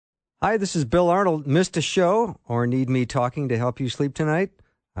Hi, this is Bill Arnold. Missed a show or need me talking to help you sleep tonight?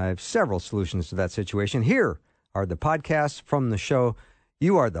 I have several solutions to that situation. Here are the podcasts from the show.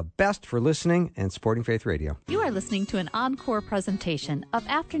 You are the best for listening and supporting Faith Radio. You are listening to an encore presentation of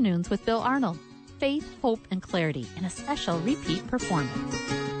Afternoons with Bill Arnold. Faith, hope, and clarity in a special repeat performance.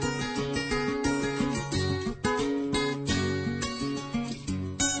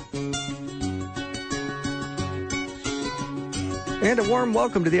 And a warm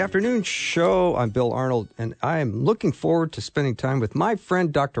welcome to the afternoon show. I'm Bill Arnold, and I am looking forward to spending time with my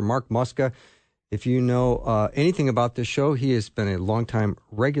friend, Dr. Mark Muska. If you know anything about this show, he has been a longtime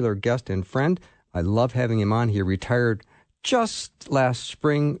regular guest and friend. I love having him on. He retired just last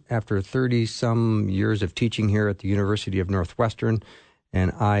spring after 30-some years of teaching here at the University of Northwestern,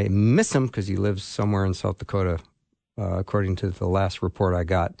 and I miss him because he lives somewhere in South Dakota, according to the last report I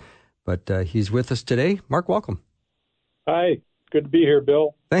got. But he's with us today. Mark, welcome. Hi. Good to be here,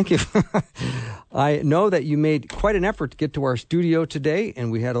 Bill. Thank you. I know that you made quite an effort to get to our studio today, and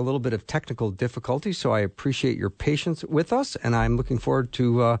we had a little bit of technical difficulty, so I appreciate your patience with us, and I'm looking forward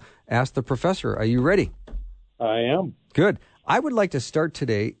to Ask the Professor. Are you ready? I am. Good. I would like to start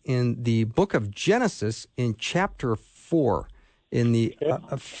today in the book of Genesis in chapter 4. In the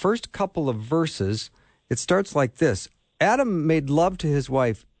first couple of verses, it starts like this. Adam made love to his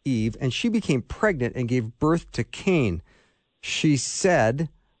wife Eve, and she became pregnant and gave birth to Cain. She said,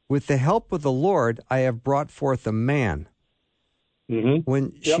 with the help of the Lord, I have brought forth a man. Mm-hmm.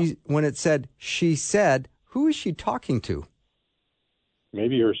 When it said, she said, who is she talking to?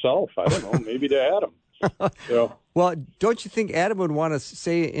 Maybe herself. I don't know. Maybe to Adam. So. Well, don't you think Adam would want to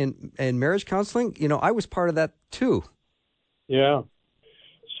say in marriage counseling, you know, I was part of that too. Yeah.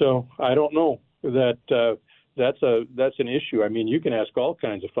 So I don't know that that's an issue. I mean, you can ask all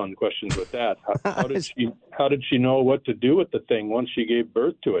kinds of fun questions with that. How did she know what to do with the thing once she gave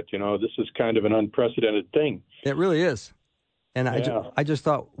birth to it? You know, this is kind of an unprecedented thing. It really is. And yeah. I just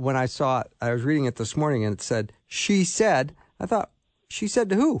thought when I saw it, I was reading it this morning and it said, she said, I thought, she said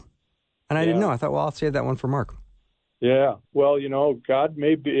to who? And I didn't know. I thought, well, I'll save that one for Mark. Yeah. Well, you know, God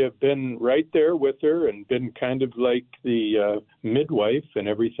may have been right there with her and been kind of like the midwife and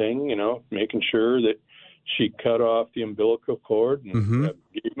everything, you know, making sure that she cut off the umbilical cord and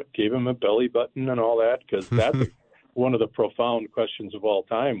gave him a belly button and all that, because that's one of the profound questions of all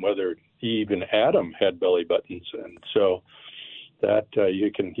time, whether Eve and Adam had belly buttons. And so that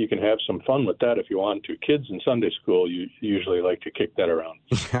you can have some fun with that if you want to. Kids in Sunday school usually like to kick that around.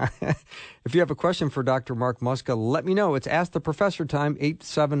 If you have a question for Dr. Mark Muska, let me know. It's Ask the Professor time,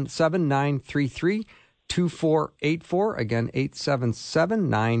 877-933-2484. Again,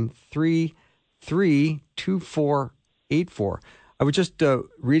 877-933-2484. 2484. I was just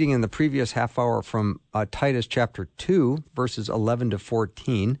reading in the previous half hour from Titus chapter 2, verses 11 to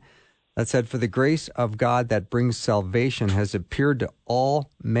 14, that said, for the grace of God that brings salvation has appeared to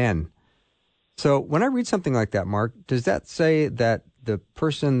all men. So when I read something like that, Mark, does that say that the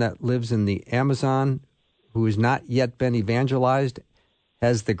person that lives in the Amazon who has not yet been evangelized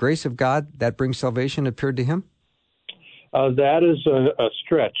has the grace of God that brings salvation appeared to him? That is a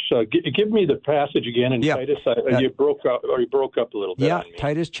stretch. Give me the passage again in Titus. You broke up a little bit. Yeah,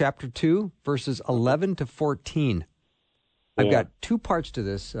 Titus chapter 2, verses 11 to 14. I've got two parts to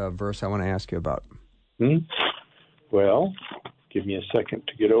this verse I want to ask you about. Well, give me a second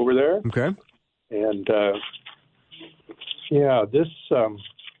to get over there. Okay. And, this,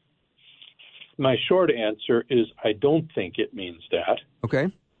 my short answer is I don't think it means that.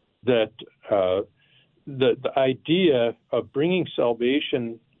 Okay. That the idea of bringing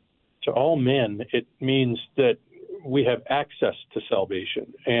salvation to all men, it means that we have access to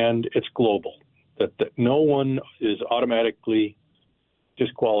salvation, and it's global, that no one is automatically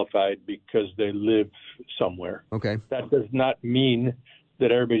disqualified because they live somewhere. Okay. That does not mean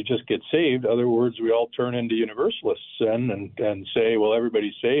that everybody just gets saved. In other words, we all turn into universalists and say, well,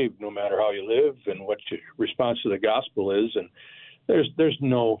 everybody's saved no matter how you live and what your response to the gospel is. And there's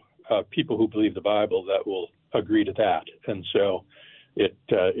no people who believe the Bible that will agree to that. And so it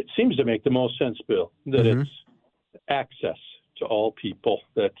seems to make the most sense, Bill, that it's access to all people,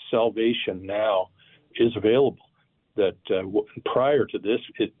 that salvation now is available, that prior to this,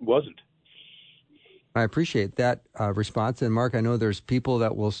 it wasn't. I appreciate that response. And Mark, I know there's people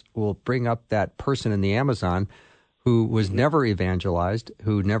that will bring up that person in the Amazon who was never evangelized,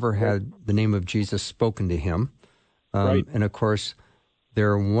 who never had the name of Jesus spoken to him. Right. And of course,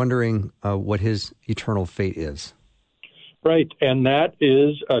 they're wondering what his eternal fate is. Right, and that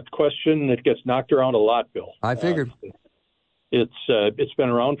is a question that gets knocked around a lot, Bill. I figured. It's been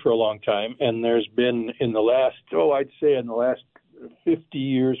around for a long time, and there's been in the last 50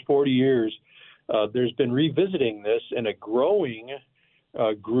 years, 40 years, there's been revisiting this and a growing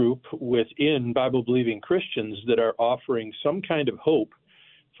group within Bible-believing Christians that are offering some kind of hope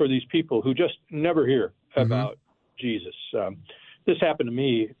for these people who just never hear about Jesus. This happened to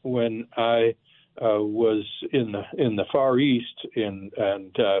me when I was in the Far East in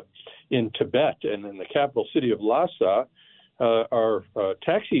Tibet and in the capital city of Lhasa. Our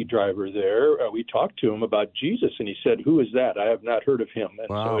taxi driver there, we talked to him about Jesus, and he said, "Who is that? I have not heard of him." And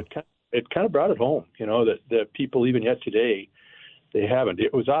wow. So it kind of brought it home, that people even yet today, they haven't.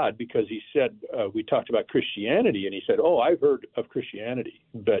 It was odd because he said, we talked about Christianity, and he said, "Oh, I've heard of Christianity,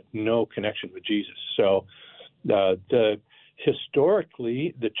 but no connection with Jesus." So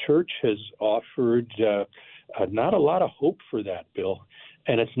historically, the church has offered not a lot of hope for that, Bill.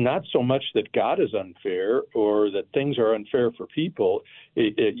 And it's not so much that God is unfair or that things are unfair for people.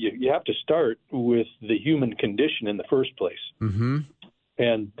 You have to start with the human condition in the first place. Mm-hmm.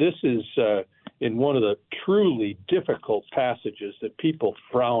 And this is in one of the truly difficult passages that people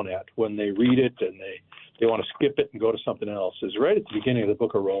frown at when they read it and they want to skip it and go to something else, is right at the beginning of the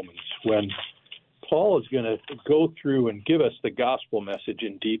book of Romans, when Paul is going to go through and give us the gospel message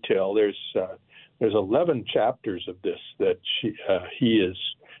in detail. There's 11 chapters of this that he is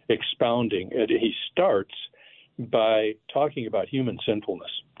expounding. And he starts by talking about human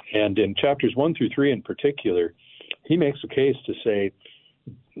sinfulness. And in chapters 1 through 3 in particular, he makes a case to say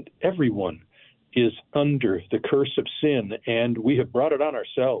everyone is under the curse of sin, and we have brought it on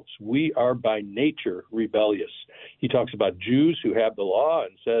ourselves. We are by nature rebellious. He talks about Jews who have the law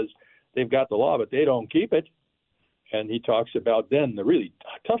and says they've got the law, but they don't keep it. And he talks about then the really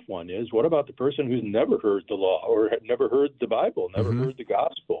tough one is, what about the person who's never heard the law or had never heard the Bible, never heard the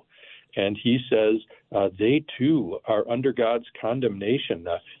gospel? And he says they too are under God's condemnation.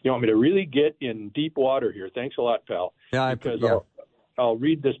 You want me to really get in deep water here? Thanks a lot, pal. Yeah, I'll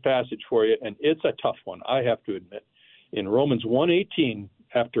read this passage for you, and it's a tough one, I have to admit. In Romans 1:18,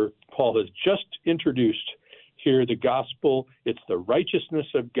 after Paul has just introduced here the gospel, it's the righteousness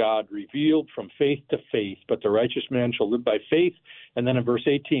of God revealed from faith to faith, but the righteous man shall live by faith. And then in verse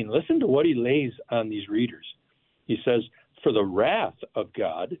 18, listen to what he lays on these readers. He says, "For the wrath of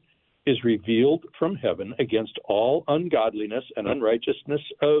God is revealed from heaven against all ungodliness and unrighteousness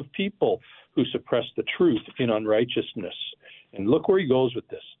of people who suppress the truth in unrighteousness." And look where he goes with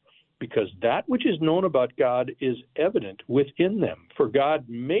this. "Because that which is known about God is evident within them, for God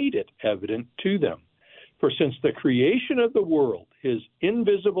made it evident to them. For since the creation of the world, his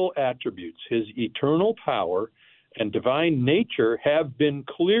invisible attributes, his eternal power and divine nature have been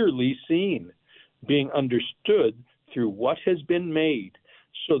clearly seen, being understood through what has been made,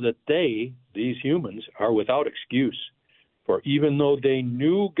 so that they, these humans, are without excuse. For even though they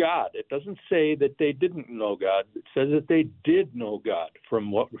knew God," it doesn't say that they didn't know God, it says that they did know God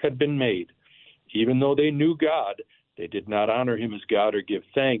from what had been made. "Even though they knew God, they did not honor him as God or give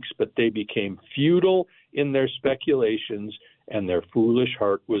thanks, but they became futile in their speculations, and their foolish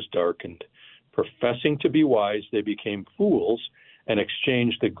heart was darkened. Professing to be wise, they became fools and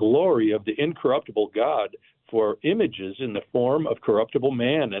exchanged the glory of the incorruptible God for images in the form of corruptible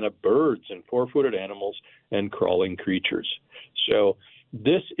man and of birds and four-footed animals and crawling creatures." So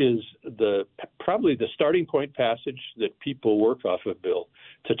this is probably the starting point passage that people work off of, Bill,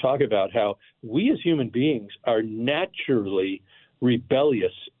 to talk about how we as human beings are naturally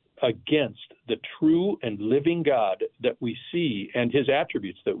rebellious against the true and living God that we see and his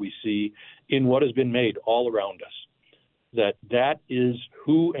attributes that we see in what has been made all around us. That is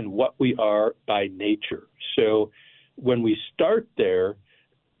who and what we are by nature. So when we start there,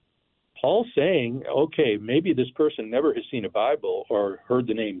 Paul's saying, okay, maybe this person never has seen a Bible or heard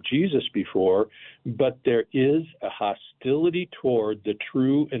the name Jesus before, but there is a hostility toward the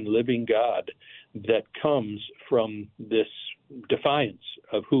true and living God that comes from this defiance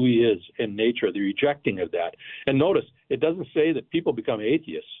of who he is in nature, the rejecting of that. And notice, it doesn't say that people become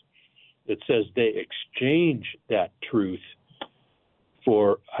atheists. It says they exchange that truth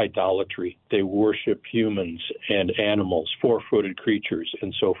for idolatry. They worship humans and animals, four-footed creatures,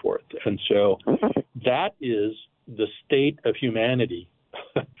 and so forth. And so that is the state of humanity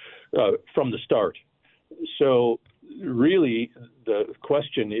from the start. So really the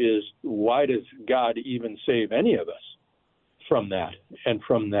question is, why does God even save any of us from that and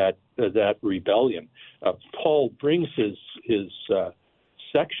from that rebellion? Paul brings his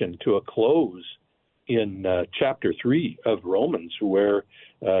section to a close in chapter 3 of Romans, where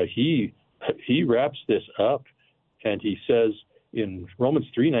he wraps this up, and he says in Romans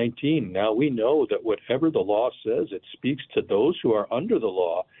 3:19, "Now we know that whatever the law says, it speaks to those who are under the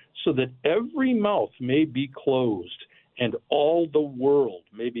law, so that every mouth may be closed and all the world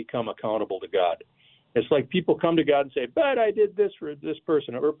may become accountable to God. It's like people come to God and say, but I did this for this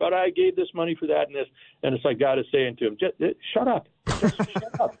person, or but I gave this money for that and this. And it's like God is saying to him, shut up. Just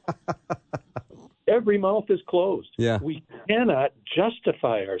shut up. Every mouth is closed. Yeah. We cannot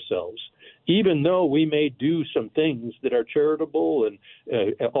justify ourselves, even though we may do some things that are charitable and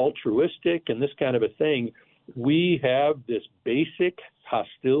altruistic and this kind of a thing. We have this basic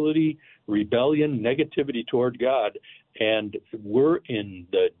hostility, rebellion, negativity toward God, and we're in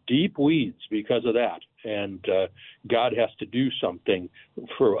the deep weeds because of that. And God has to do something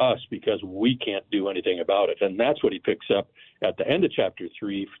for us because we can't do anything about it. And that's what he picks up at the end of chapter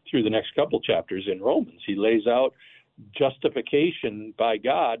 3 through the next couple chapters in Romans. He lays out justification by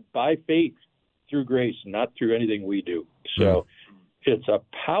God, by faith, through grace, not through anything we do. So it's a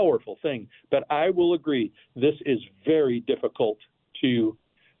powerful thing. But I will agree, this is very difficult to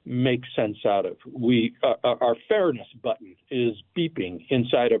make sense out of. Our fairness button is beeping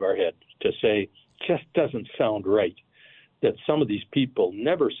inside of our head to say, just doesn't sound right that some of these people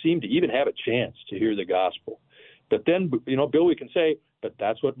never seem to even have a chance to hear the gospel. But then, Bill, we can say, but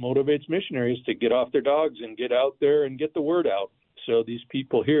that's what motivates missionaries to get off their dogs and get out there and get the word out. So these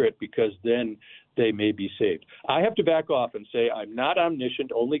people hear it because then they may be saved. I have to back off and say I'm not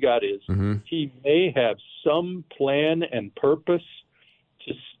omniscient, only God is. Mm-hmm. He may have some plan and purpose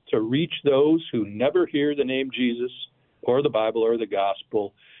to reach those who never hear the name Jesus or the Bible or the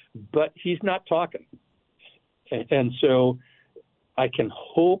gospel, but he's not talking. And so I can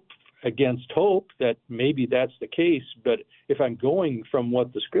hope against hope that maybe that's the case, but if I'm going from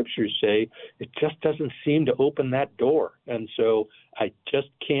what the scriptures say, it just doesn't seem to open that door. And so I just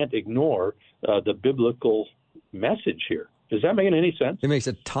can't ignore the biblical message here. Is that making any sense? It makes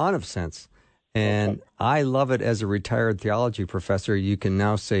a ton of sense. And okay. I love it as a retired theology professor. You can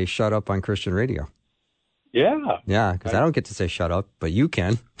now say shut up on Christian radio. Yeah. Yeah, because I don't get to say shut up, but you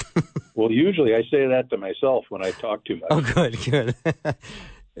can. Well, usually I say that to myself when I talk too much. Oh, good.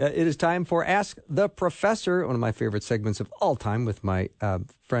 It is time for Ask the Professor, one of my favorite segments of all time with my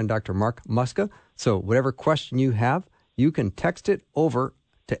friend Dr. Mark Muska. So whatever question you have, you can text it over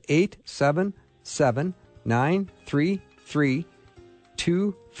to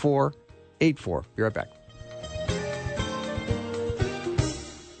 877-933-2484. Be right back.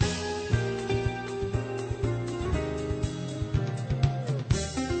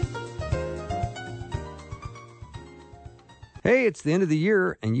 Hey, it's the end of the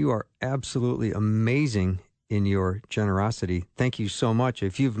year, and you are absolutely amazing in your generosity. Thank you so much.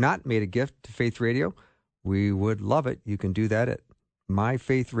 If you've not made a gift to Faith Radio, we would love it. You can do that at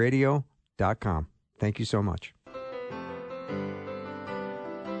myfaithradio.com. Thank you so much.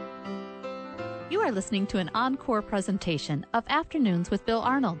 You are listening to an encore presentation of Afternoons with Bill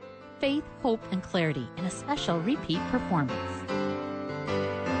Arnold, Faith, Hope, and Clarity in a special repeat performance.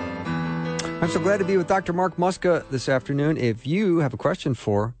 I'm so glad to be with Dr. Mark Muska this afternoon. If you have a question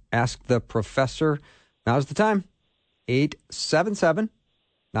for Ask the Professor, now's the time.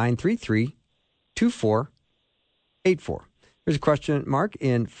 877-933-2484. Here's a question, Mark,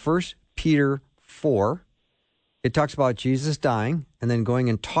 in 1 Peter 4. It talks about Jesus dying and then going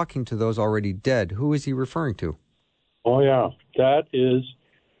and talking to those already dead. Who is he referring to? Oh, yeah. That is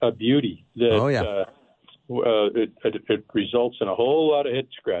a beauty. That, it results in a whole lot of head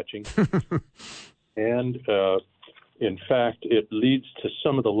scratching. And, in fact, it leads to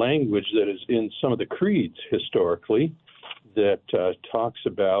some of the language that is in some of the creeds historically that talks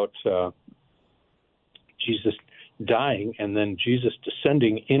about Jesus dying and then Jesus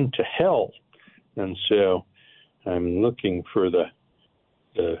descending into hell. And so I'm looking for the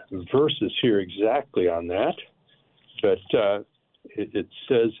verses here exactly on that. But it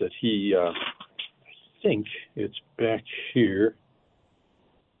says that he... I think it's back here.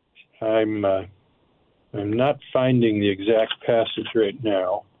 I'm not finding the exact passage right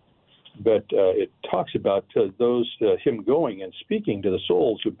now, but it talks about those him going and speaking to the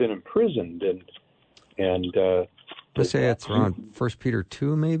souls who've been imprisoned and. Let's say it's around 1 Peter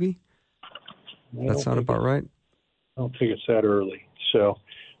 2, maybe. That sound about right? I don't think it's that early. So,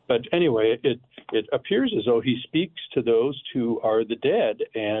 but anyway, it appears as though he speaks to those who are the dead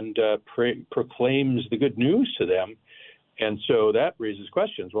and proclaims the good news to them. And so that raises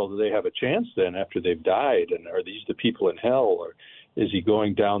questions. Well, do they have a chance then after they've died? And are these the people in hell? Or is he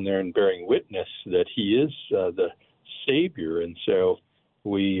going down there and bearing witness that he is the Savior? And so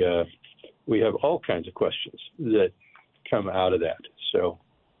we have all kinds of questions that come out of that. So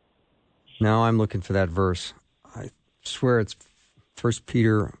now I'm looking for that verse. I swear it's 1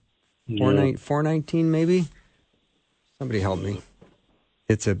 Peter 4:19 maybe. Somebody help me.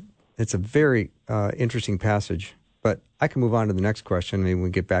 It's a very interesting passage, but I can move on to the next question. Maybe we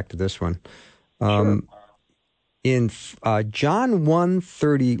get back to this one. Sure. In John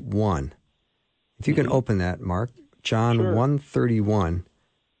 1:31, if you can open that, Mark, John Sure. 1:31,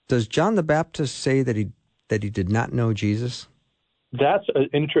 does John the Baptist say that he did not know Jesus? That's an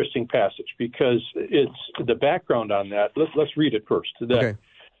interesting passage because it's the background on that. Let's read it first. Okay.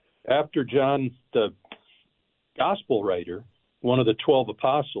 After John, the gospel writer, one of the 12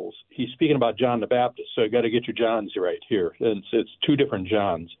 apostles, he's speaking about John the Baptist. So you got to get your Johns right here. It's two different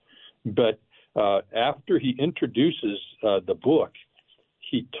Johns. But after he introduces the book,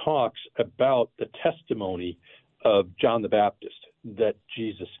 he talks about the testimony of John the Baptist, that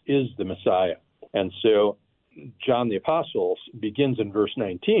Jesus is the Messiah. And so John the Apostle begins in verse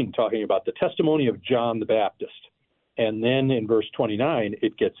 19 talking about the testimony of John the Baptist. And then in verse 29,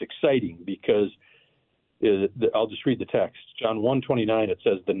 it gets exciting because I'll just read the text. John 1:29, it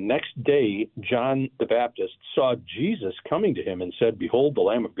says, "The next day John the Baptist saw Jesus coming to him and said, 'Behold, the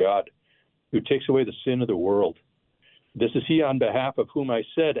Lamb of God, who takes away the sin of the world. This is he on behalf of whom I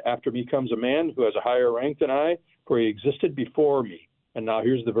said, after me comes a man who has a higher rank than I, for he existed before me.'" And now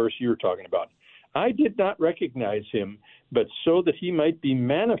here's the verse you're talking about. "I did not recognize him, but so that he might be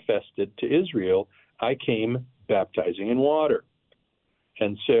manifested to Israel, I came baptizing in water."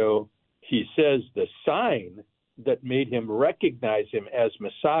 And so he says the sign that made him recognize him as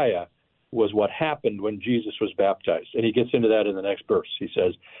Messiah was what happened when Jesus was baptized. And he gets into that in the next verse. He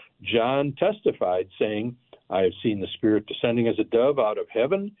says, "John testified, saying, 'I have seen the Spirit descending as a dove out of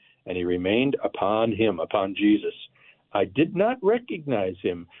heaven, and he remained upon him,'" upon Jesus. "I did not recognize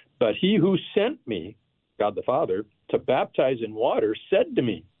him, but he who sent me," God the Father, "to baptize in water said to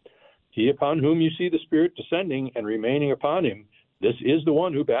me, 'He upon whom you see the Spirit descending and remaining upon him, this is the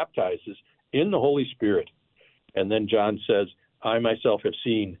one who baptizes in the Holy Spirit.'" And then John says, "I myself have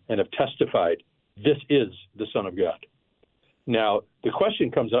seen and have testified, this is the Son of God." Now, the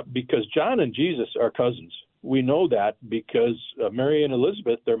question comes up because John and Jesus are cousins. We know that because Mary and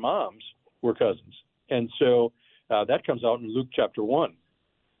Elizabeth, their moms, were cousins. And so that comes out in Luke chapter 1.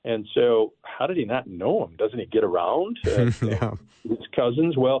 And so how did he not know him? Doesn't he get around Yeah. his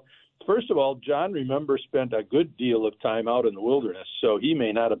cousins? Well, first of all, John, remember, spent a good deal of time out in the wilderness, so he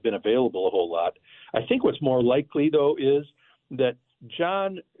may not have been available a whole lot. I think what's more likely, though, is that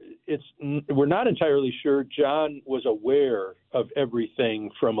John, we're not entirely sure John was aware of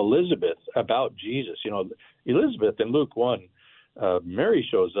everything from Elizabeth about Jesus. You know, Elizabeth in Luke 1, Mary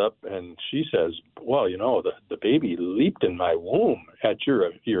shows up and she says, "Well, you know, the baby leaped in my womb at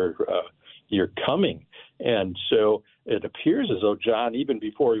your coming." And so it appears as though John, even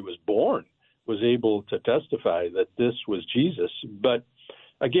before he was born, was able to testify that this was Jesus. But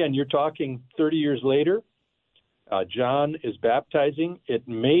again, you're talking 30 years later. John is baptizing. It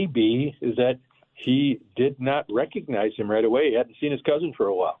may be that he did not recognize him right away. He hadn't seen his cousin for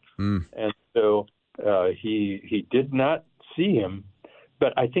a while. And so he did not see him.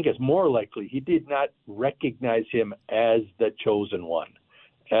 But I think it's more likely he did not recognize him as the chosen one,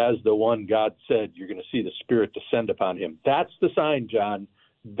 as the one God said, "You're going to see the Spirit descend upon him." That's the sign, John.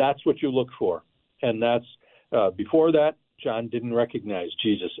 That's what you look for. And that's before that, John didn't recognize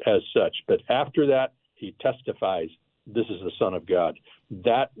Jesus as such. But after that, he testifies, "This is the Son of God."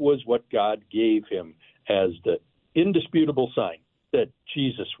 That was what God gave him as the indisputable sign that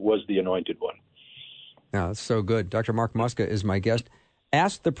Jesus was the anointed one. Now, that's so good. Dr. Mark Muska is my guest.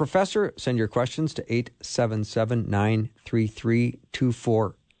 Ask the Professor. Send your questions to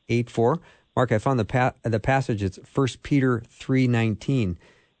 877-933-2484. Mark, I found the passage. It's 1 Peter 3:19.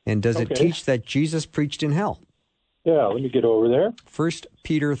 And does it teach that Jesus preached in hell? Yeah, let me get over there. 1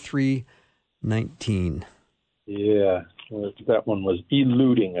 Peter 3:19. Yeah, that one was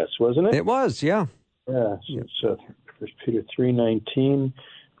eluding us, wasn't it? It was, yeah. Yeah, so 1 Peter 3:19.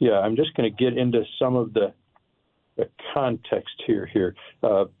 Yeah, I'm just going to get into some of the context here.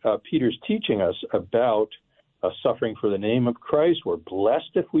 Peter's teaching us about suffering for the name of Christ. We're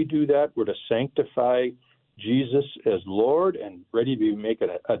blessed if we do that. We're to sanctify Jesus as Lord and ready to make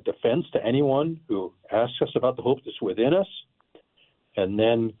a defense to anyone who asks us about the hope that's within us. And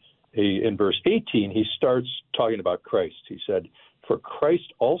then in verse 18, he starts talking about Christ. He said, "For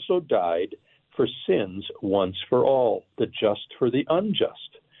Christ also died for sins once for all, the just for the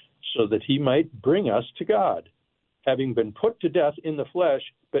unjust, so that he might bring us to God, having been put to death in the flesh,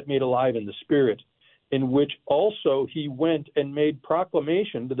 but made alive in the Spirit, in which also he went and made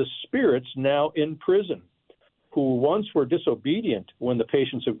proclamation to the spirits now in prison, who once were disobedient when the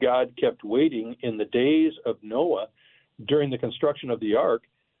patience of God kept waiting in the days of Noah during the construction of the ark,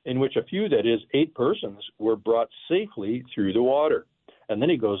 in which a few, that is, 8 persons, were brought safely through the water. And then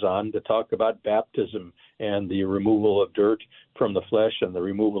he goes on to talk about baptism and the removal of dirt from the flesh and the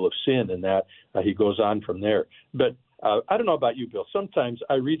removal of sin, and that he goes on from there. But I don't know about you, Bill. Sometimes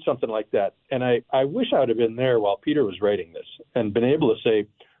I read something like that, and I wish I would have been there while Peter was writing this and been able to say,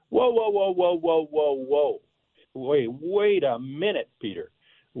 whoa. Wait a minute, Peter.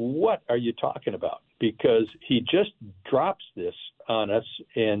 What are you talking about? Because he just drops this on us,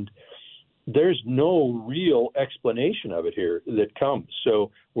 and there's no real explanation of it here that comes.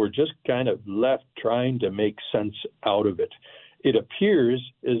 So we're just kind of left trying to make sense out of it. It appears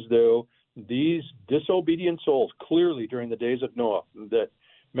as though these disobedient souls, clearly during the days of Noah, that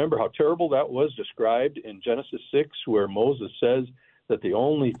remember how terrible that was described in Genesis 6, where Moses says that the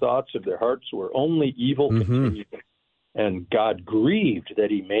only thoughts of their hearts were only evil continually. And God grieved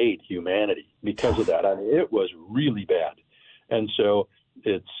that he made humanity because of that. I mean, it was really bad. And so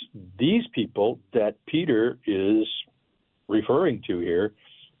it's these people that Peter is referring to here,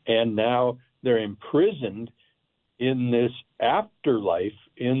 and now they're imprisoned in this afterlife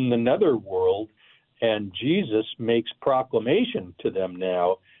in the netherworld, and Jesus makes proclamation to them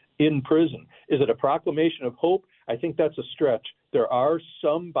now in prison. Is it a proclamation of hope? I think that's a stretch. There are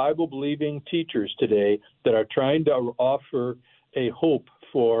some Bible-believing teachers today that are trying to offer a hope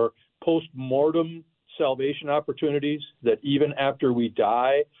for post-mortem salvation opportunities, that even after we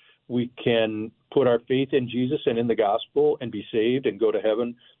die, we can put our faith in Jesus and in the gospel and be saved and go to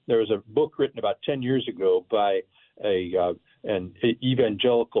heaven. There was a book written about 10 years ago by an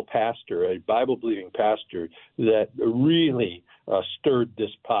evangelical pastor, a Bible-believing pastor, that really stirred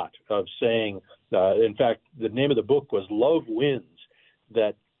this pot of saying, in fact, the name of the book was Love Wins,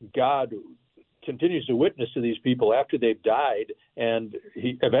 that God continues to witness to these people after they've died, and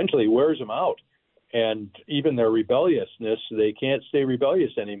he eventually wears them out. And even their rebelliousness, they can't stay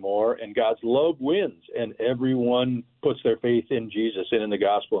rebellious anymore, and God's love wins, and everyone puts their faith in Jesus and in the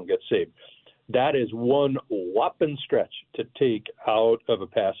gospel and gets saved. That is one whopping stretch to take out of a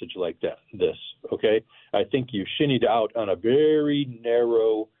passage like this, okay? I think you shinnied out on a very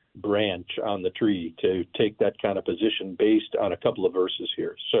narrow branch on the tree to take that kind of position based on a couple of verses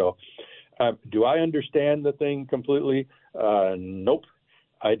here. So do I understand the thing completely? Nope,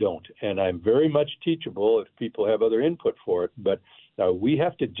 I don't. And I'm very much teachable if people have other input for it, but we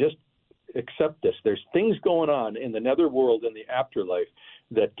have to just accept this. There's things going on in the netherworld and the afterlife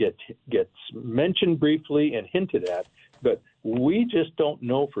that gets mentioned briefly and hinted at, but we just don't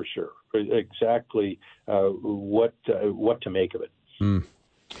know for sure exactly what to make of it.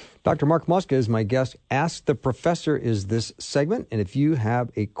 Dr. Mark Muska is my guest. Ask the Professor is this segment, and if you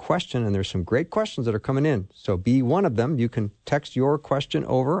have a question, and there's some great questions that are coming in, so be one of them. You can text your question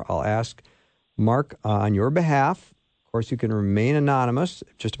over. I'll ask Mark on your behalf. Of course, you can remain anonymous.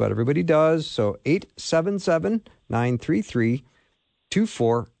 Just about everybody does. So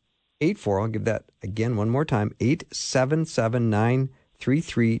 877-933-2484. I'll give that again one more time.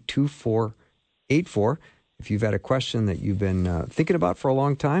 877-933-2484. If you've had a question that you've been thinking about for a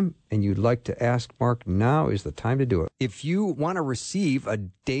long time and you'd like to ask Mark, now is the time to do it. If you want to receive a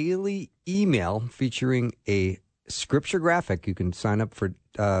daily email featuring a scripture graphic, you can sign up for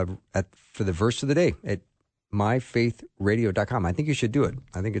the verse of the day at myfaithradio.com. I think you should do it.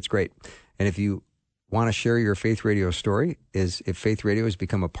 I think it's great. And if you want to share your Faith Radio story, if Faith Radio has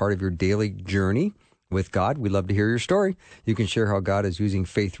become a part of your daily journey with God, we'd love to hear your story. You can share how God is using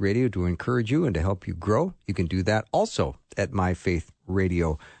Faith Radio to encourage you and to help you grow. You can do that also at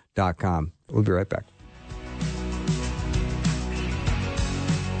myfaithradio.com. We'll be right back.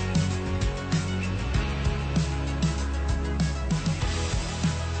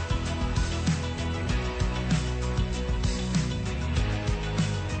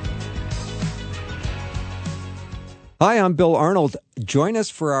 Hi, I'm Bill Arnold. Join us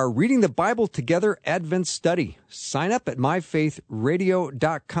for our Reading the Bible Together Advent Study. Sign up at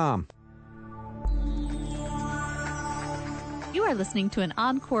myfaithradio.com. You are listening to an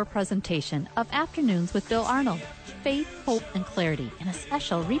encore presentation of Afternoons with Bill Arnold. Faith, hope, and clarity in a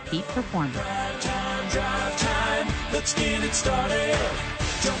special repeat performance. Drive time, let's get it started.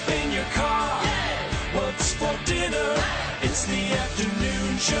 Jump in your car. What's for dinner? It's the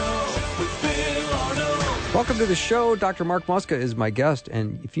afternoon show with Bill Arnold. Welcome to the show. Dr. Mark Muska is my guest,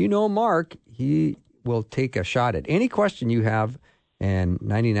 and if you know Mark, he will take a shot at any question you have, and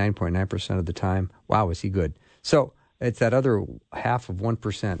 99.9% of the time, wow, is he good. So it's that other half of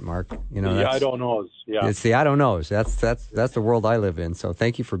 1%, Mark. You know, I don't know. Yeah, it's the I don't knows. That's the world I live in. So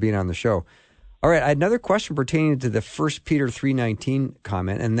thank you for being on the show. All right, I had another question pertaining to the 1 Peter 3:19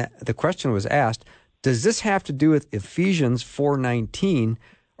 comment, and the question was asked: does this have to do with Ephesians 4:9,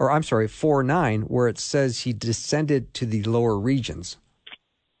 where it says he descended to the lower regions?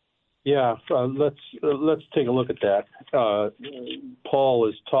 Yeah, let's take a look at that. Paul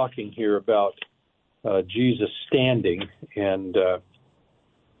is talking here about Jesus standing, and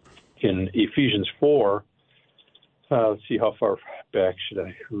in Ephesians 4, let's see how far back should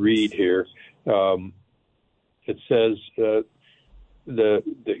I read here. It says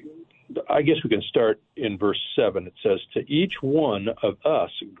I guess we can start in verse 7. It says, "To each one of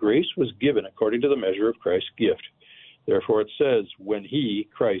us grace was given according to the measure of Christ's gift. Therefore it says, when he,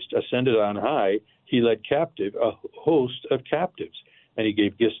 Christ, ascended on high, he led captive a host of captives, and he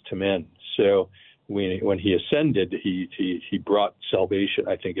gave gifts to men." So when he ascended, he brought salvation,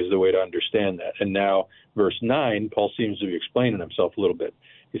 I think is the way to understand that. And now, verse 9, Paul seems to be explaining himself a little bit.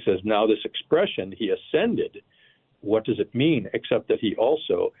 He says, now this expression, he ascended, what does it mean except that he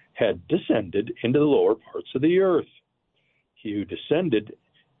also had descended into the lower parts of the earth? He who descended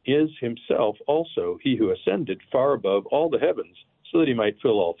is himself also he who ascended far above all the heavens so that he might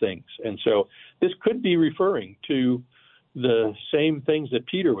fill all things. And so this could be referring to the same things that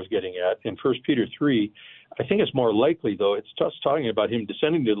Peter was getting at in 1 Peter 3. I think it's more likely, though, it's just talking about him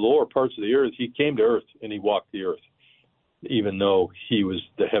descending to the lower parts of the earth. He came to earth and he walked the earth, even though he was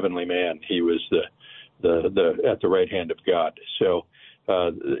the heavenly man. He was the at the right hand of God. So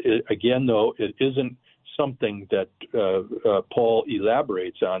again, though, it isn't something that Paul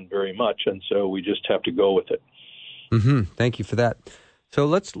elaborates on very much, and so we just have to go with it. Mm-hmm. Thank you for that. So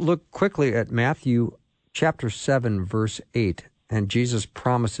let's look quickly at Matthew chapter 7, verse 8, and Jesus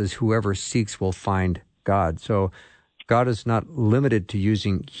promises whoever seeks will find God. So God is not limited to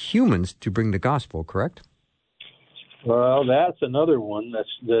using humans to bring the gospel, correct? Well, that's another one. That's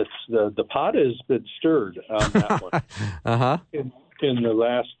the pot has been stirred on that one. Uh-huh. In the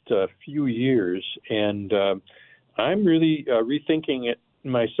last few years, and I'm really rethinking it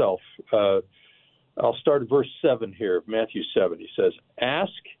myself. I'll start at verse 7 here, Matthew 7. He says,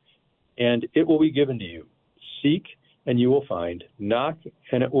 "Ask, and it will be given to you. Seek, and you will find. Knock,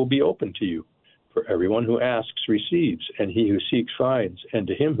 and it will be open to you. For everyone who asks receives, and he who seeks finds, and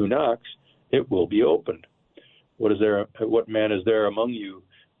to him who knocks it will be opened. What man is there among you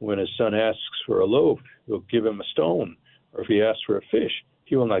when his son asks for a loaf, he'll give him a stone? Or if he asks for a fish,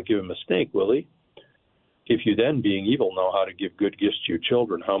 he will not give him a snake, will he? If you then, being evil, know how to give good gifts to your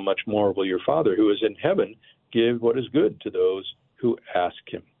children, how much more will your Father who is in heaven give what is good to those who ask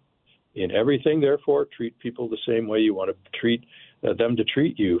him? In everything, therefore, treat people the same way you want to treat them to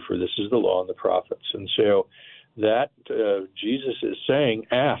treat you, for this is the law and the prophets." And so that Jesus is saying,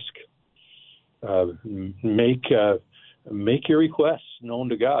 ask, make your requests known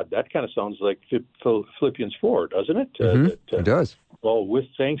to God. That kind of sounds like Philippians 4, doesn't it? It does. Well, with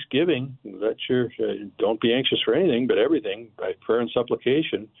thanksgiving, don't be anxious for anything, but everything, by prayer and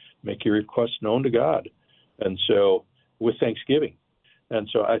supplication, make your requests known to God. And so, with thanksgiving. And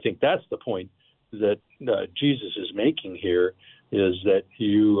so I think that's the point that Jesus is making here, is that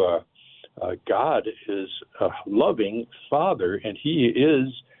God is a loving Father, and he is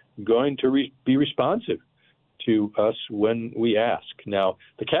going to be responsive to us when we ask. Now,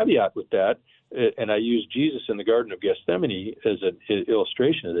 the caveat with that, and I use Jesus in the Garden of Gethsemane as an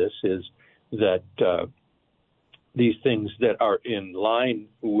illustration of this, is that these things that are in line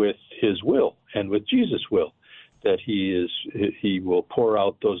with his will and with Jesus' will, that he will pour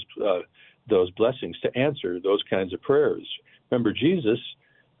out those blessings to answer those kinds of prayers. Remember, Jesus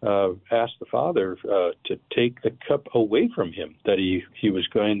asked the Father to take the cup away from him that he was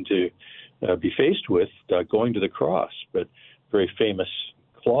going to be faced with going to the cross. But very famous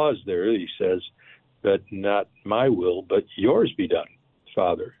clause there, he says, "But not my will, but yours be done,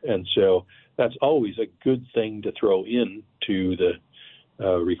 Father." And so that's always a good thing to throw in to the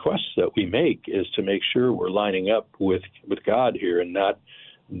requests that we make, is to make sure we're lining up with God here and not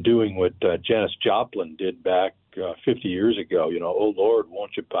doing what Janis Joplin did back 50 years ago. "Oh, Lord,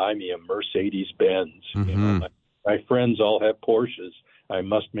 won't you buy me a Mercedes-Benz? Mm-hmm. My friends all have Porsches. I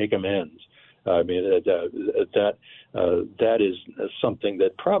must make amends." I mean, that is something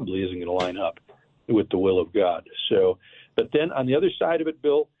that probably isn't going to line up with the will of God. So, but then on the other side of it,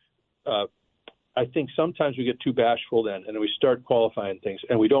 Bill, I think sometimes we get too bashful then, and we start qualifying things,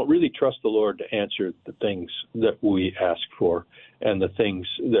 and we don't really trust the Lord to answer the things that we ask for and the things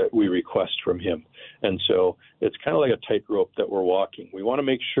that we request from him. And so it's kind of like a tightrope that we're walking. We want to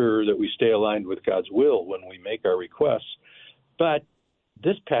make sure that we stay aligned with God's will when we make our requests, but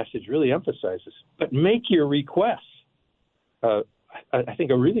this passage really emphasizes, but make your requests. I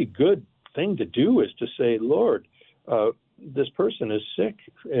think a really good thing to do is to say, "Lord, this person is sick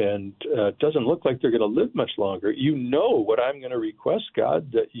and doesn't look like they're going to live much longer. You know what I'm going to request,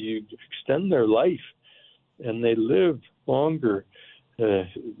 God, that you extend their life and they live longer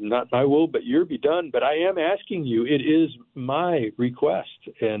not my will, but your be done. But I am asking you, it is my request,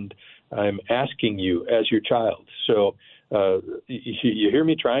 and I'm asking you as your child. So you hear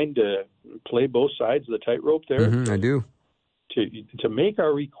me trying to play both sides of the tightrope there? I do. To make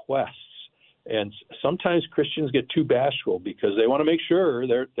our requests. And sometimes Christians get too bashful because they want to make sure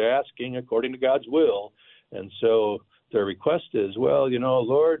they're asking according to God's will. And so their request is, well,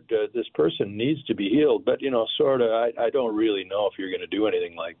 Lord, this person needs to be healed, but, sort of, I don't really know if you're going to do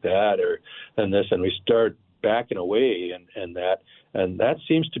anything like that and we start backing away and that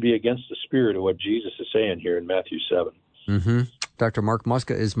seems to be against the spirit of what Jesus is saying here in Matthew 7. Mm-hmm. Dr. Mark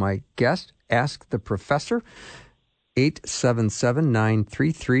Muska is my guest. Ask the Professor,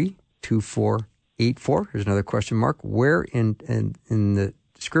 877-933-2484. Here's another question, Mark. Where in the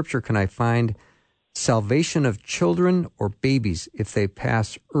Scripture can I find salvation of children or babies if they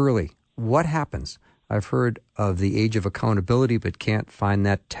pass early? What happens? I've heard of the age of accountability, but can't find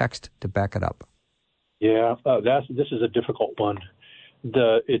that text to back it up. Yeah, this is a difficult one.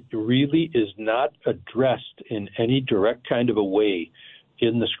 It really is not addressed in any direct kind of a way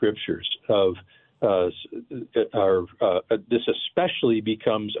in the Scriptures. This especially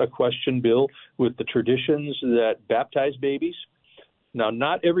becomes a question, Bill, with the traditions that baptize babies. Now,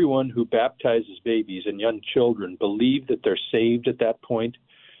 not everyone who baptizes babies and young children believe that they're saved at that point.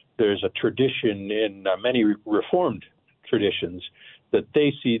 There's a tradition in many Reformed traditions that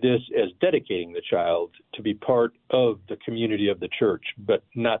they see this as dedicating the child to be part of the community of the church, but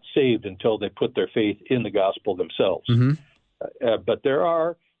not saved until they put their faith in the gospel themselves. Mm-hmm. But there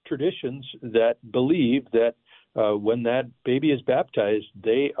are traditions that believe that when that baby is baptized,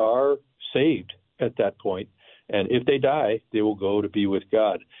 they are saved at that point. And if they die, they will go to be with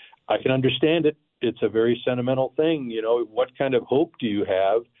God. I can understand it. It's a very sentimental thing. What kind of hope do you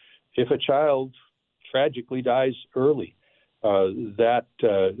have if a child tragically dies early? That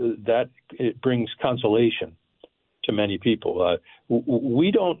it brings consolation to many people.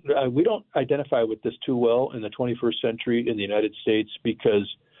 We don't identify with this too well in the 21st century in the United States because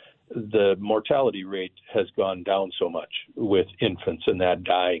the mortality rate has gone down so much with infants and that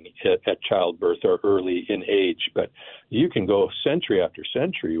dying at childbirth or early in age. But you can go century after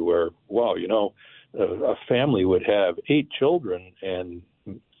century where, wow, a family would have 8 children and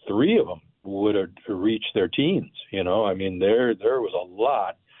 3 of them would have reached their teens. There was a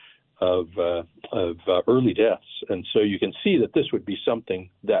lot of early deaths. And so you can see that this would be something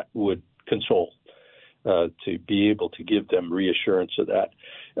that would console, to be able to give them reassurance of that.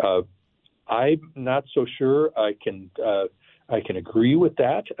 I'm not so sure I can agree with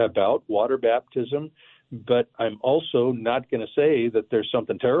that about water baptism, but I'm also not going to say that there's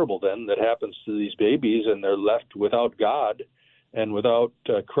something terrible then that happens to these babies and they're left without God and without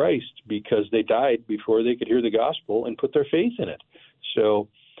Christ because they died before they could hear the gospel and put their faith in it. So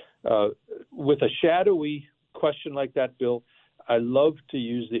with a shadowy question like that, Bill, I love to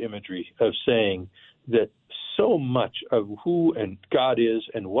use the imagery of saying that so much of who and God is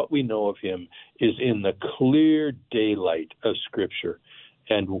and what we know of him is in the clear daylight of Scripture.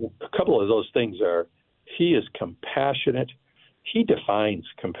 And a couple of those things are, he is compassionate. He defines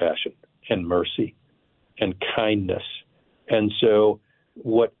compassion and mercy and kindness. And so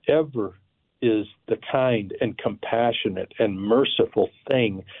whatever is the kind and compassionate and merciful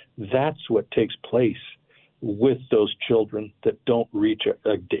thing, that's what takes place with those children that don't reach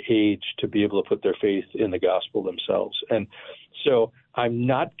the age to be able to put their faith in the gospel themselves. And so I'm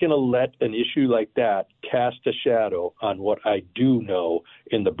not going to let an issue like that cast a shadow on what I do know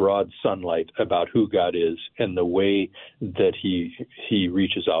in the broad sunlight about who God is and the way that he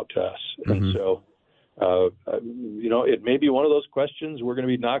reaches out to us. Mm-hmm. And so, it may be one of those questions we're going to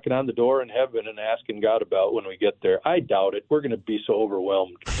be knocking on the door in heaven and asking God about when we get there. I doubt it. We're going to be so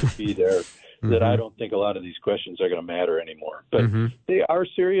overwhelmed to be there that I don't think a lot of these questions are going to matter anymore. But they are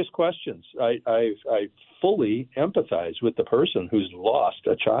serious questions. I fully empathize with the person who's lost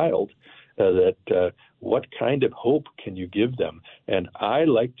a child, that what kind of hope can you give them? And I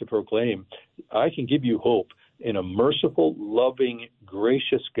like to proclaim, I can give you hope in a merciful, loving,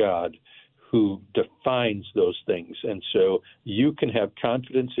 gracious God who defines those things. And so you can have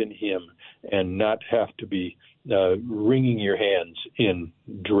confidence in him and not have to be wringing your hands in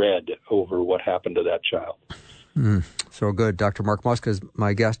dread over what happened to that child. So good. Dr. Mark Muska is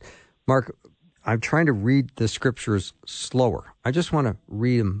my guest. Mark, I'm trying to read the Scriptures slower. I just want to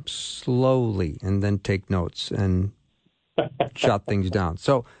read them slowly and then take notes and jot things down.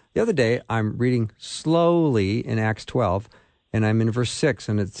 So the other day, I'm reading slowly in Acts 12, and I'm in verse 6,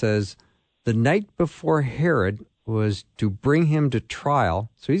 and it says, the night before Herod was to bring him to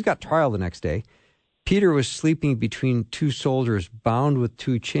trial, so he's got trial the next day, Peter was sleeping between two soldiers bound with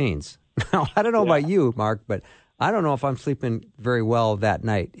two chains. Now, I don't know about you, Mark, but I don't know if I'm sleeping very well that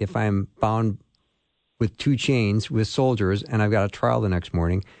night if I'm bound with two chains with soldiers and I've got a trial the next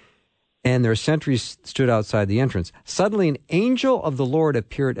morning. And their sentries stood outside the entrance. Suddenly, an angel of the Lord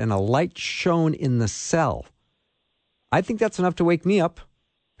appeared, and a light shone in the cell. I think that's enough to wake me up.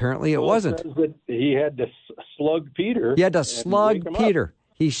 Apparently, it wasn't. It says that he had to slug Peter. He had to slug Peter. Up.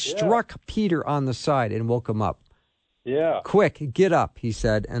 He struck Peter on the side and woke him up. Yeah. Quick, get up, he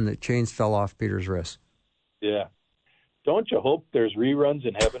said, and the chains fell off Peter's wrists. Yeah. Don't you hope there's reruns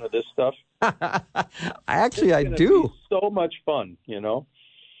in heaven of this stuff? I do. Be so much fun, you know?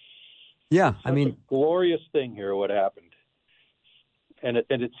 Yeah, I mean, a glorious thing here, what happened. And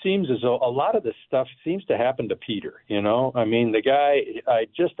it seems as though a lot of this stuff seems to happen to Peter, you know? I mean, the guy, I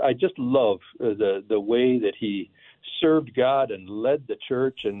just love the way that he served God and led the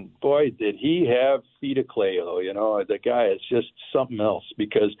church. And boy, did he have feet of clay, though, you know? The guy is just something else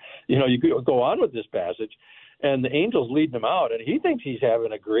because, you know, you go on with this passage and the angel's leading him out and he thinks he's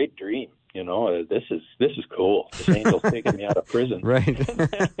having a great dream. You know, this is cool. This angel's taking me out of prison. Right.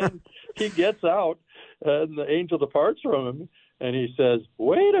 And he gets out, and the angel departs from him, and he says,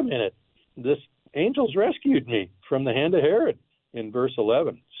 "Wait a minute, this angel's rescued me from the hand of Herod." In verse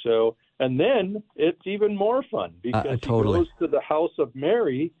 11. So, and then it's even more fun because he goes to the house of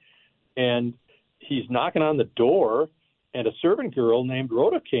Mary, and he's knocking on the door. And a servant girl named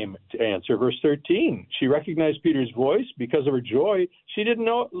Rhoda came to answer. Verse 13, she recognized Peter's voice. Because of her joy, she didn't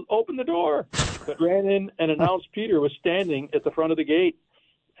open the door, but ran in and announced Peter was standing at the front of the gate.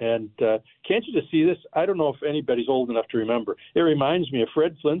 And can't you just see this? I don't know if anybody's old enough to remember. It reminds me of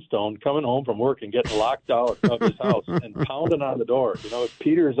Fred Flintstone coming home from work and getting locked out of his house and pounding on the door. You know,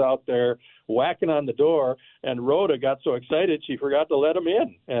 Peter's out there whacking on the door, and Rhoda got so excited she forgot to let him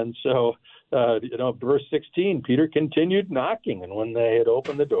in. And so, verse 16, Peter continued knocking, and when they had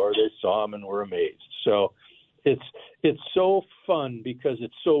opened the door, they saw him and were amazed. So it's so fun because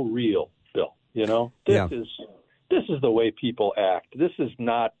it's so real, Bill. You know, this is the way people act. This is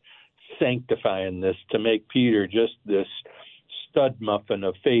not sanctifying this to make Peter just this stud muffin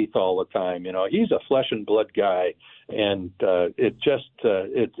of faith all the time. You know, he's a flesh and blood guy, and it's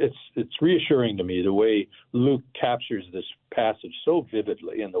reassuring to me the way Luke captures this passage so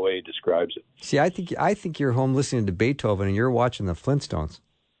vividly in the way he describes it. See, I think you're home listening to Beethoven and you're watching the Flintstones.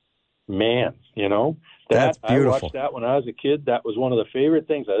 Man, you know, that's beautiful. I watched that when I was a kid. That was one of the favorite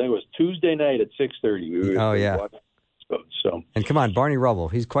things. I think it was Tuesday night at 6:30. Oh yeah. So, and come on, Barney Rubble.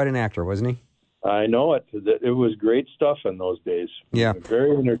 He's quite an actor, wasn't he? I know it. It was great stuff in those days. Yeah.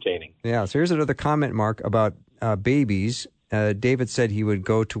 Very entertaining. Yeah. So here's another comment, Mark, about babies. David said he would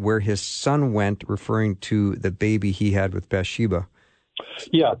go to where his son went, referring to the baby he had with Bathsheba.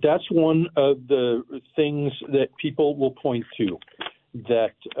 Yeah, that's one of the things that people will point to,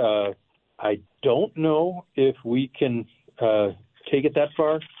 that I don't know if we can take it that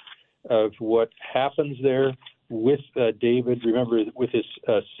far of what happens there with David. Remember, with his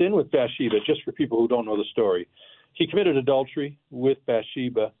sin with Bathsheba, just for people who don't know the story, he committed adultery with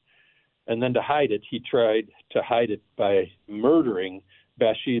Bathsheba, and then to hide it, he tried to hide it by murdering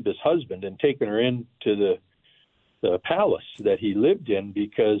Bathsheba's husband and taking her into the palace that he lived in,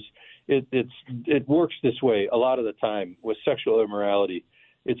 because it works this way a lot of the time with sexual immorality.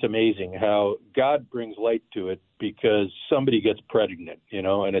 It's amazing how God brings light to it because somebody gets pregnant, you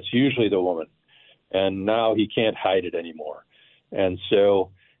know, and it's usually the woman. And now he can't hide it anymore. And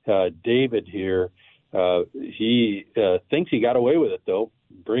so David here, he thinks he got away with it, though,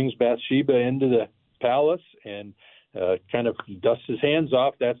 brings Bathsheba into the palace and kind of dusts his hands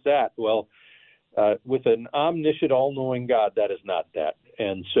off. That's that. Well, with an omniscient, all-knowing God, that is not that.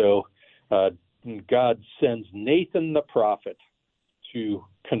 And so God sends Nathan the prophet to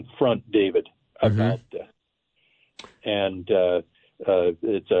confront David about this. And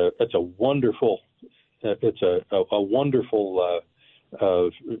it's a wonderful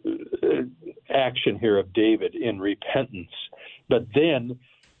action here of David in repentance. But then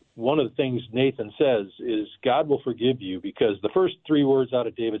one of the things Nathan says is, God will forgive you, because the first three words out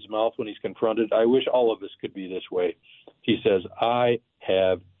of David's mouth when he's confronted, I wish all of us could be this way. He says, I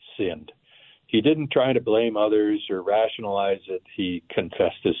have sinned. He didn't try to blame others or rationalize it. He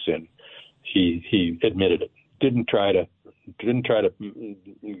confessed his sin. He admitted it. Didn't try to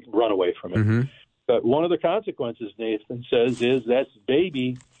run away from it. Mm-hmm. But one of the consequences, Nathan says, is that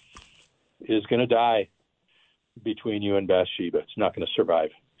baby is going to die between you and Bathsheba. It's not going to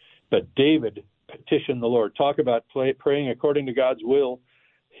survive. But David petitioned the Lord. Talk about praying according to God's will.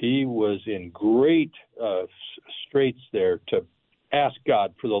 He was in great straits there to ask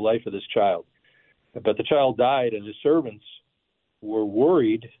God for the life of this child. But the child died, and his servants were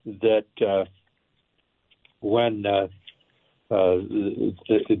worried that when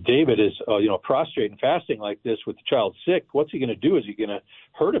David is, prostrate and fasting like this with the child sick, what's he going to do? Is he going to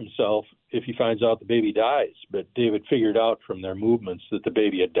hurt himself if he finds out the baby dies? But David figured out from their movements that the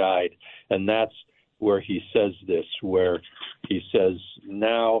baby had died, and that's where he says this, where he says,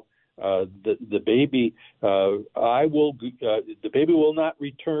 "Now the baby, the baby will not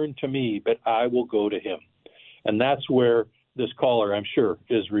return to me, but I will go to him." And that's where this caller, I'm sure,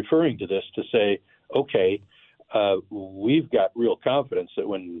 is referring to this to say, okay, we've got real confidence that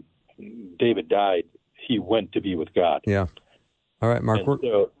when David died, he went to be with God. Yeah. All right, Mark. We're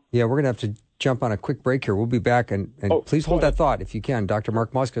going to have to jump on a quick break here. We'll be back, and please hold that thought if you can. Dr.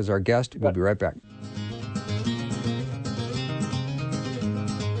 Mark Muska is our guest. We'll be right back.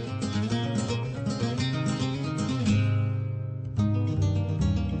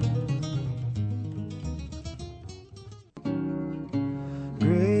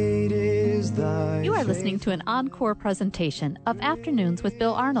 You are listening to an encore presentation of Afternoons with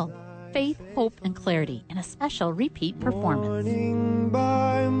Bill Arnold. Faith, hope, and clarity in a special repeat performance. Morning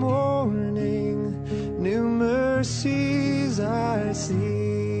by morning, new mercies I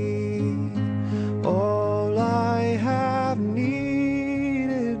see. All I have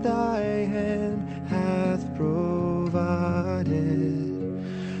needed, thy hand hath provided.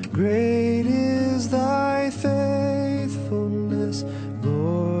 Great is thy faithfulness,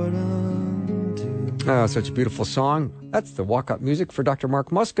 Lord, unto me. Oh, such a beautiful song. That's the walk-up music for Dr. Mark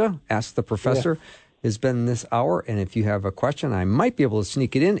Muska. Ask the Professor has been this hour. And if you have a question, I might be able to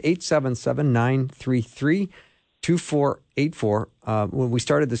sneak it in. 877-933-2484. When we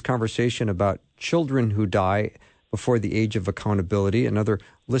started this conversation about children who die before the age of accountability, another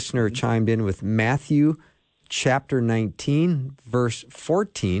listener chimed in with Matthew chapter 19, verse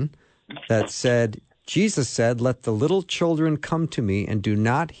 14, that said, Jesus said, "Let the little children come to me and do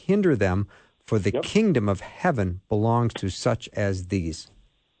not hinder them, for the kingdom of heaven belongs to such as these."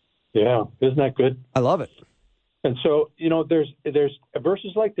 Yeah, isn't that good? I love it. And so, there's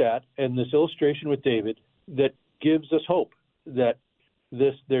verses like that and this illustration with David that gives us hope that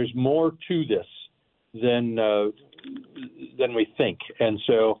there's more to this than we think. And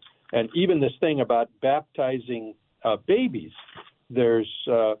so, and even this thing about baptizing babies, there's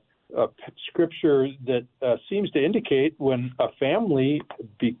a scripture that seems to indicate when a family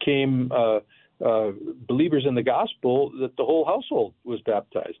became believers in the gospel, that the whole household was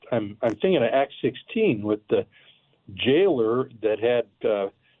baptized. I'm thinking of Acts 16 with the jailer that had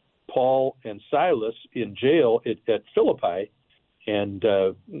Paul and Silas in jail at Philippi, and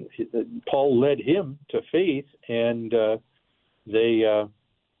Paul led him to faith, and I'm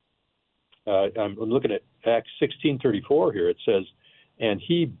looking at Acts 16:34 here. It says, "And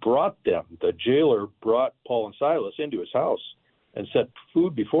he brought them," the jailer brought Paul and Silas into his house and set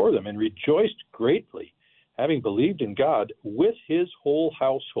food before them and rejoiced greatly, having believed in God with his whole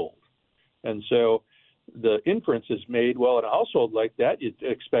household. And so the inference is made, well, in a household like that, you'd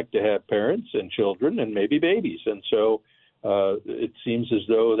expect to have parents and children and maybe babies. And so it seems as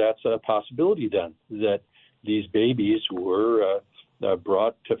though that's a possibility then, that these babies were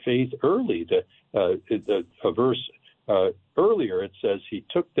brought to faith early. A verse earlier, it says he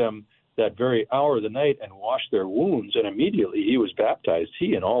took them that very hour of the night and washed their wounds, and immediately he was baptized,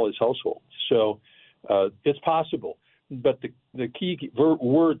 he and all his household. So it's possible. But the key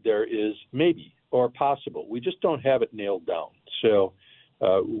word there is maybe or possible. We just don't have it nailed down. So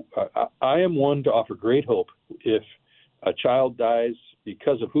I am one to offer great hope. If a child dies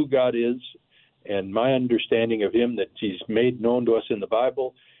because of who God is and my understanding of him that he's made known to us in the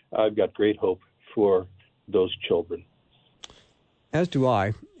Bible, I've got great hope for those children. As do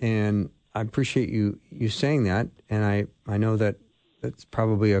I, and I appreciate you saying that, and I know that that's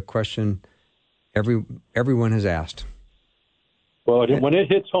probably a question everyone has asked. Well, when it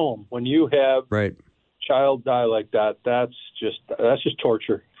hits home, when you have right. child die like that, that's just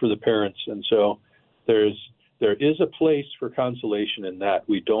torture for the parents, and so there is a place for consolation in that.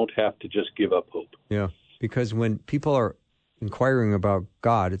 We don't have to just give up hope. Yeah, because when people are inquiring about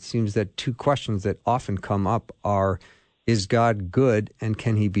God, it seems that two questions that often come up are, is God good, and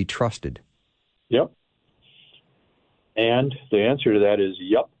can he be trusted? Yep. And the answer to that is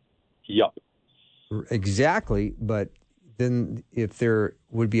yep. Exactly, but then if there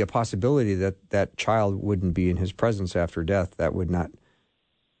would be a possibility that that child wouldn't be in his presence after death, that would not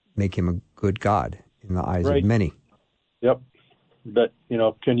make him a good God in the eyes of many. Yep. But,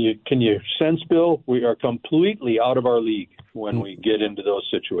 can you sense, Bill, we are completely out of our league when we get into those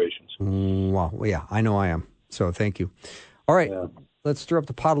situations. Well, yeah, I know I am. So thank you. All right, Let's stir up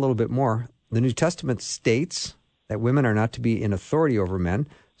the pot a little bit more. the New Testament states that women are not to be in authority over men.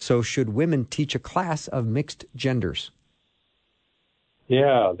 So should women teach a class of mixed genders?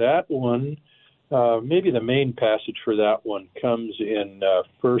 Yeah, that one, maybe the main passage for that one comes in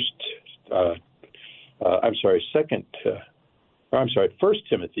First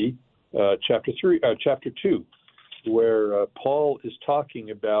Timothy, chapter 2, where Paul is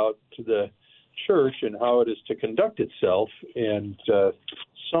talking about the church and how it is to conduct itself, and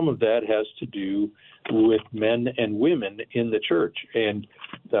some of that has to do with men and women in the church. And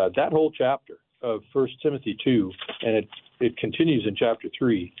that whole chapter of First Timothy 2, and it continues in chapter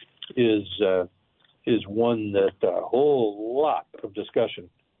 3, is one that a whole lot of discussion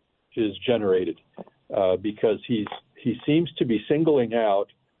is generated because he seems to be singling out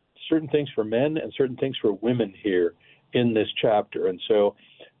certain things for men and certain things for women here in this chapter. And so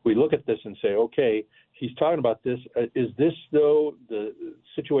we look at this and say, okay, he's talking about this. Is this, though, the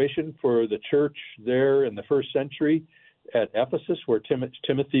situation for the church there in the first century at Ephesus where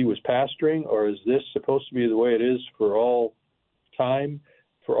Timothy was pastoring, or is this supposed to be the way it is for all time,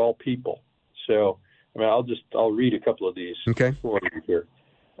 for all people? So, I mean, I'll read a couple of these for you here.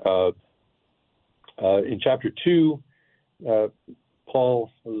 In chapter 2,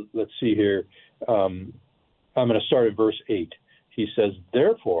 Paul, let's see here. I'm going to start at verse 8. He says,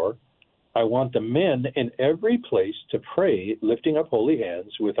 "Therefore, I want the men in every place to pray, lifting up holy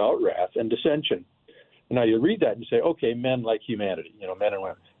hands without wrath and dissension." Now you read that and say, okay, men like humanity, men and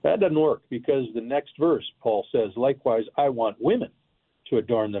women. That doesn't work, because the next verse, Paul says, "Likewise, I want women to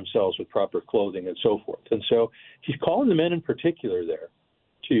adorn themselves with proper clothing," and so forth. And so he's calling the men in particular there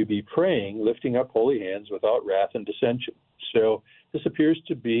to be praying, lifting up holy hands without wrath and dissension. So this appears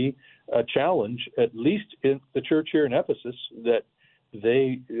to be a challenge, at least in the church here in Ephesus, that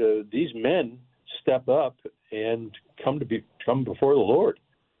these men step up and come before the Lord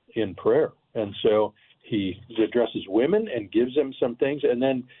in prayer. And so he addresses women and gives them some things. And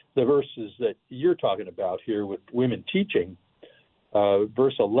then the verses that you're talking about here with women teaching,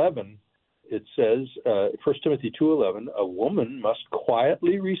 verse 11, it says, 1 Timothy 2:11, "A woman must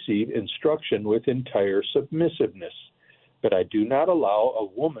quietly receive instruction with entire submissiveness. But I do not allow a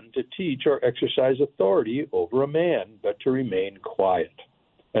woman to teach or exercise authority over a man, but to remain quiet."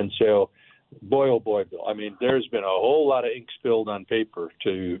 And so, boy, oh boy, Bill, I mean, there's been a whole lot of ink spilled on paper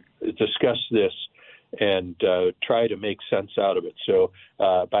to discuss this and try to make sense out of it. So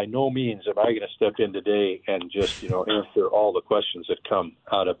by no means am I going to step in today and just, answer all the questions that come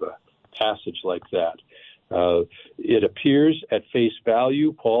out of a passage like that. It appears at face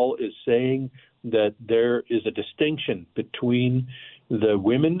value, Paul is saying that there is a distinction between the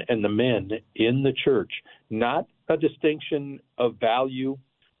women and the men in the church, not a distinction of value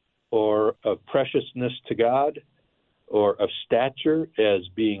or of preciousness to God or of stature as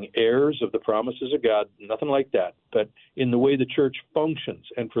being heirs of the promises of God, nothing like that, but in the way the church functions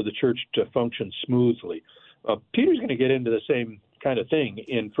and for the church to function smoothly. Peter's going to get into the same kind of thing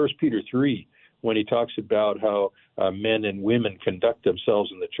in 1 Peter 3 when he talks about how men and women conduct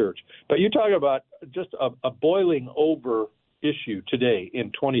themselves in the church. But you talk about just a boiling over issue today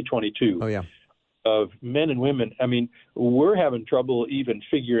in 2022. Oh, yeah. Of men and women. I mean, we're having trouble even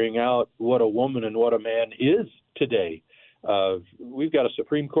figuring out what a woman and what a man is today. We've got a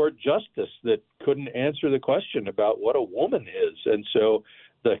Supreme Court justice that couldn't answer the question about what a woman is. And so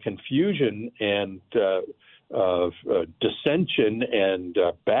the confusion and dissension and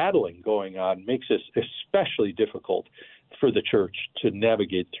battling going on makes it especially difficult for the church to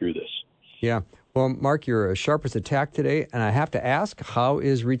navigate through this. Yeah. Well, Mark, you're as sharp as a tack today, and I have to ask, how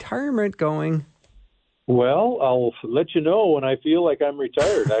is retirement going? Well, I'll let you know when I feel like I'm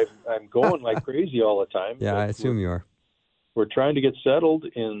retired. I'm going like crazy all the time. Yeah, I assume you are. We're trying to get settled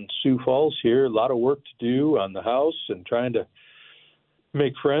in Sioux Falls here. A lot of work to do on the house and trying to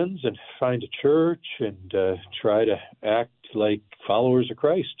make friends and find a church and try to act like followers of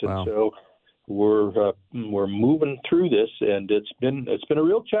Christ. And wow. So we're moving through this, and it's been a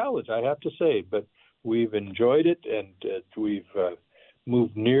real challenge, I have to say. But we've enjoyed it, and we've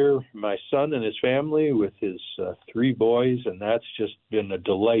moved near my son and his family with his 3 boys, and that's just been a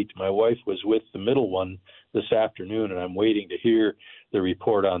delight. My wife was with the middle one this afternoon, and I'm waiting to hear the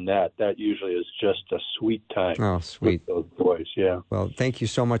report on that. That usually is just a sweet time. Oh, sweet. With those boys, yeah. Well, thank you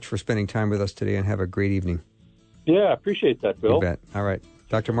so much for spending time with us today, and have a great evening. Yeah, I appreciate that, Bill. You bet. All right.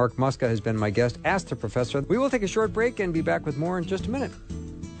 Dr. Mark Muska has been my guest. Ask the Professor. We will take a short break and be back with more in just a minute.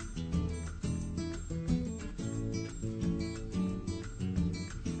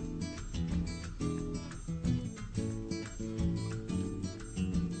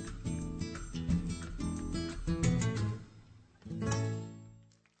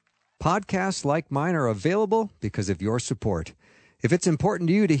 Podcasts like mine are available because of your support. If it's important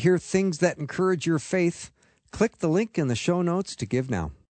to you to hear things that encourage your faith, click the link in the show notes to give now.